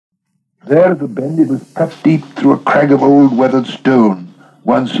There at the bend it was cut deep through a crag of old weathered stone,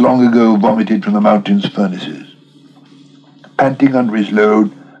 once long ago vomited from the mountain's furnaces. Panting under his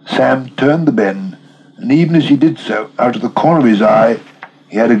load, Sam turned the bend, and even as he did so, out of the corner of his eye,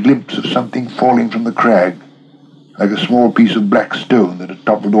 he had a glimpse of something falling from the crag, like a small piece of black stone that had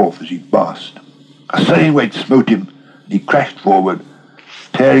toppled off as he passed. A sudden weight smote him, and he crashed forward,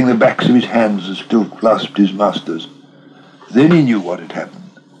 tearing the backs of his hands that still clasped his master's. Then he knew what had happened.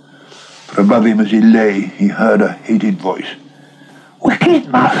 For above him as he lay, he heard a hated voice. "Wicked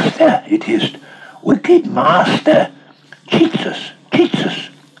master," it hissed. "Wicked master! Cheats us, cheats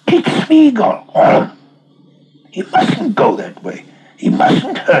Smeagol, all. He mustn't go that way. He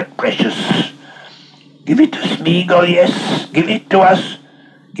mustn't hurt Precious. Give it to Smeagol, yes, give it to us,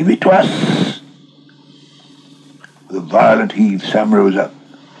 give it to us." With a violent heave, Sam rose up.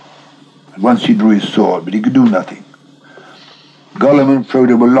 At once he drew his sword, but he could do nothing. Gollum and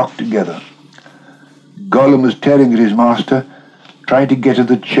Frodo were locked together. Gollum was tearing at his master, trying to get at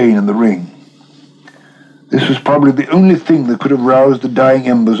the chain and the ring. This was probably the only thing that could have roused the dying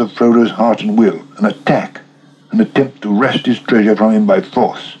embers of Frodo's heart and will, an attack, an attempt to wrest his treasure from him by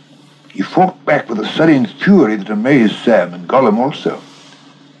force. He fought back with a sudden fury that amazed Sam and Gollum also.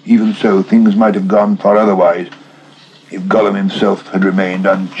 Even so, things might have gone far otherwise if Gollum himself had remained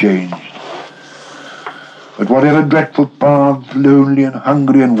unchanged. But whatever dreadful paths, lonely and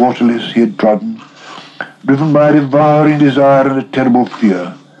hungry and waterless, he had trodden, driven by a devouring desire and a terrible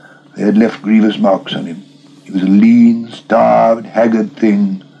fear, they had left grievous marks on him. He was a lean, starved, haggard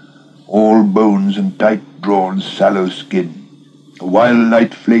thing, all bones and tight-drawn, sallow skin. A wild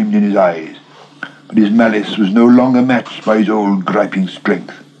light flamed in his eyes, but his malice was no longer matched by his old griping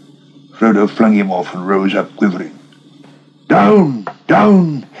strength. Frodo flung him off and rose up quivering. "Down!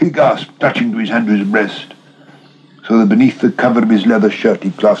 Down!" he gasped, touching his hand to his breast, so that beneath the cover of his leather shirt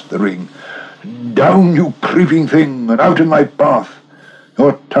he clasped the ring. "Down, you creeping thing, and out of my path!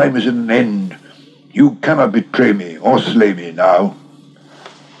 Your time is at an end. You cannot betray me or slay me now."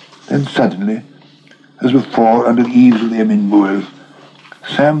 Then suddenly, as before under the eaves of the Emyn Muil,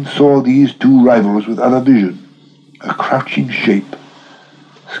 Sam saw these two rivals with other vision. A crouching shape,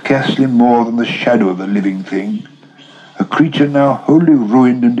 scarcely more than the shadow of a living thing, a creature now wholly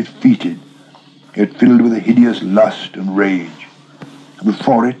ruined and defeated, yet filled with a hideous lust and rage.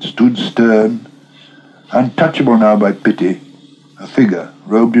 Before it stood stern, untouchable now by pity, a figure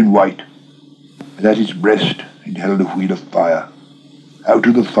robed in white, and at its breast it held a wheel of fire. Out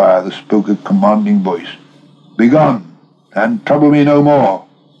of the fire there spoke a commanding voice. "Begone, and trouble me no more.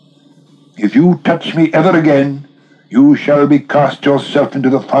 If you touch me ever again, you shall be cast yourself into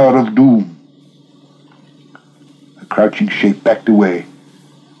the fire of doom." The crouching shape backed away,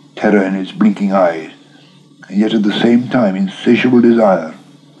 terror in its blinking eyes, and yet at the same time insatiable desire.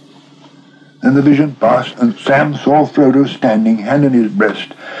 Then the vision passed, and Sam saw Frodo standing, hand on his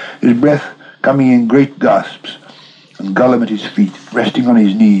breast, his breath coming in great gasps, and Gollum at his feet, resting on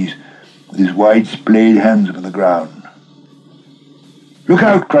his knees, with his wide splayed hands upon the ground. "Look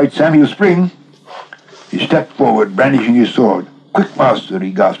out!" cried Sam, "he'll spring." He stepped forward, brandishing his sword. "Quick, master!" he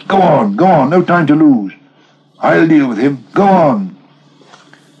gasped. Go on, no time to lose. I'll deal with him. Go on."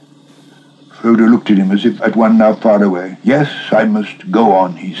 Frodo looked at him as if at one now far away. "Yes, I must go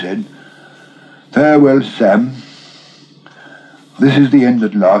on," he said. "Farewell, Sam. This is the end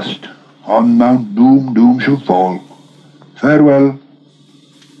at last. On Mount Doom, doom shall fall. Farewell."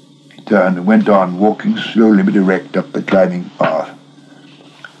 He turned and went on, walking slowly but erect up the climbing path.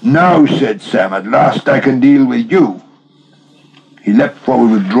 "Now," said Sam, "at last I can deal with you." He leapt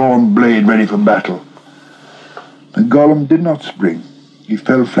forward with drawn blade ready for battle. But Gollum did not spring. He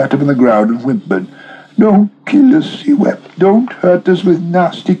fell flat upon the ground and whimpered. "Don't kill us," he wept. "Don't hurt us with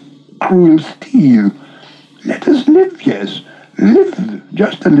nasty, cruel steel. Let us live, yes, live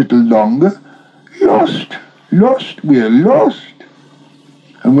just a little longer. Lost, we're lost.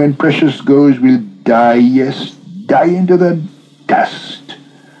 And when Precious goes, we'll die, yes, die into the dust."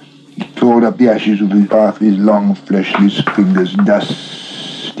 He clawed up the ashes with half his long, fleshless fingers.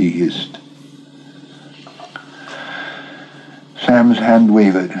 "Dust," he hissed. Sam's hand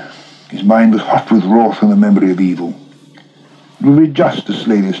wavered. His mind was hot with wrath and the memory of evil. It would be just to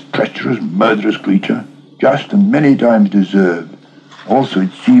slay this treacherous, murderous creature, just and many times deserved. Also,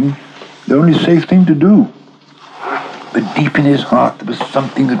 it seemed, the only safe thing to do. But deep in his heart there was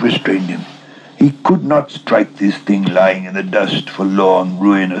something that restrained him. He could not strike this thing lying in the dust, forlorn,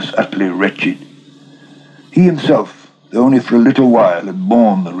 ruinous, utterly wretched. He himself, though only for a little while, had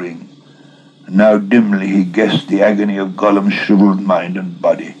borne the ring, and now dimly he guessed the agony of Gollum's shriveled mind and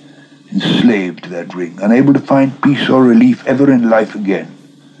body, enslaved to that ring, unable to find peace or relief ever in life again.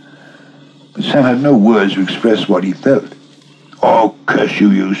 But Sam had no words to express what he felt. "Oh, curse you,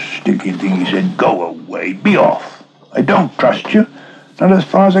 you stinking thing," he said. "Go away. Be off. I don't trust you. Not as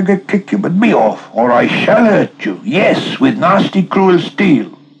far as I could kick you, but be off, or I shall hurt you. Yes, with nasty, cruel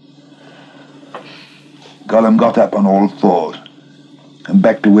steel." Gollum got up on all fours and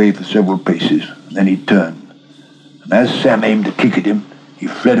backed away for several paces. Then he turned, and as Sam aimed to kick at him, he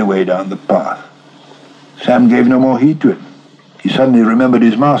fled away down the path. Sam gave no more heed to him. He suddenly remembered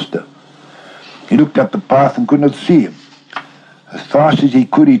his master. He looked up the path and could not see him. As fast as he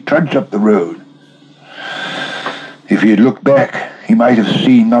could, he trudged up the road. If he had looked back, he might have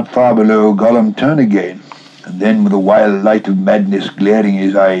seen not far below Gollum turn again, and then with the wild light of madness glaring in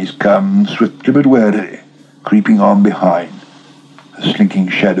his eyes come, swiftly but warily, creeping on behind, a slinking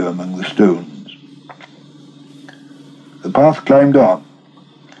shadow among the stones. The path climbed on.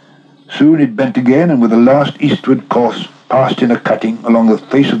 Soon it bent again, and with a last eastward course passed in a cutting along the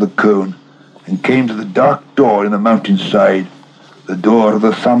face of the cone, and came to the dark door in the mountainside, the door of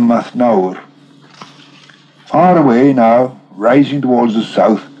the Sammath Naur. Far away now, rising towards the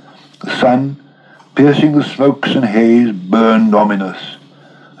south, the sun, piercing the smokes and haze, burned ominous,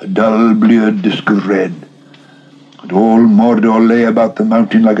 a dull bleared disk of red. And all Mordor lay about the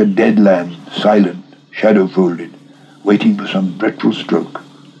mountain like a dead land, silent, shadow-folded, waiting for some dreadful stroke.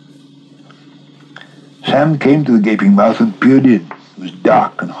 Sam came to the gaping mouth and peered in. It was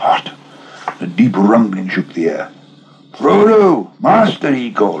dark and hot. A deep rumbling shook the air. "Frodo! Master!" he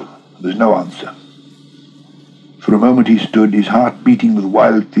called. There was no answer. For a moment he stood, his heart beating with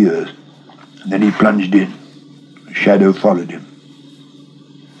wild fears, and then he plunged in. A shadow followed him.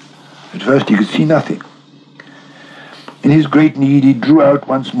 At first he could see nothing. In his great need he drew out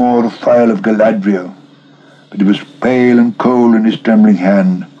once more the phial of Galadriel, but it was pale and cold in his trembling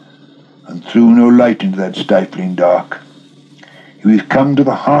hand, and threw no light into that stifling dark. He was come to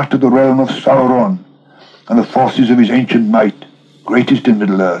the heart of the realm of Sauron, and the forces of his ancient might, greatest in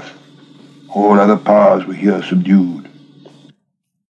Middle-earth. All other powers were here subdued.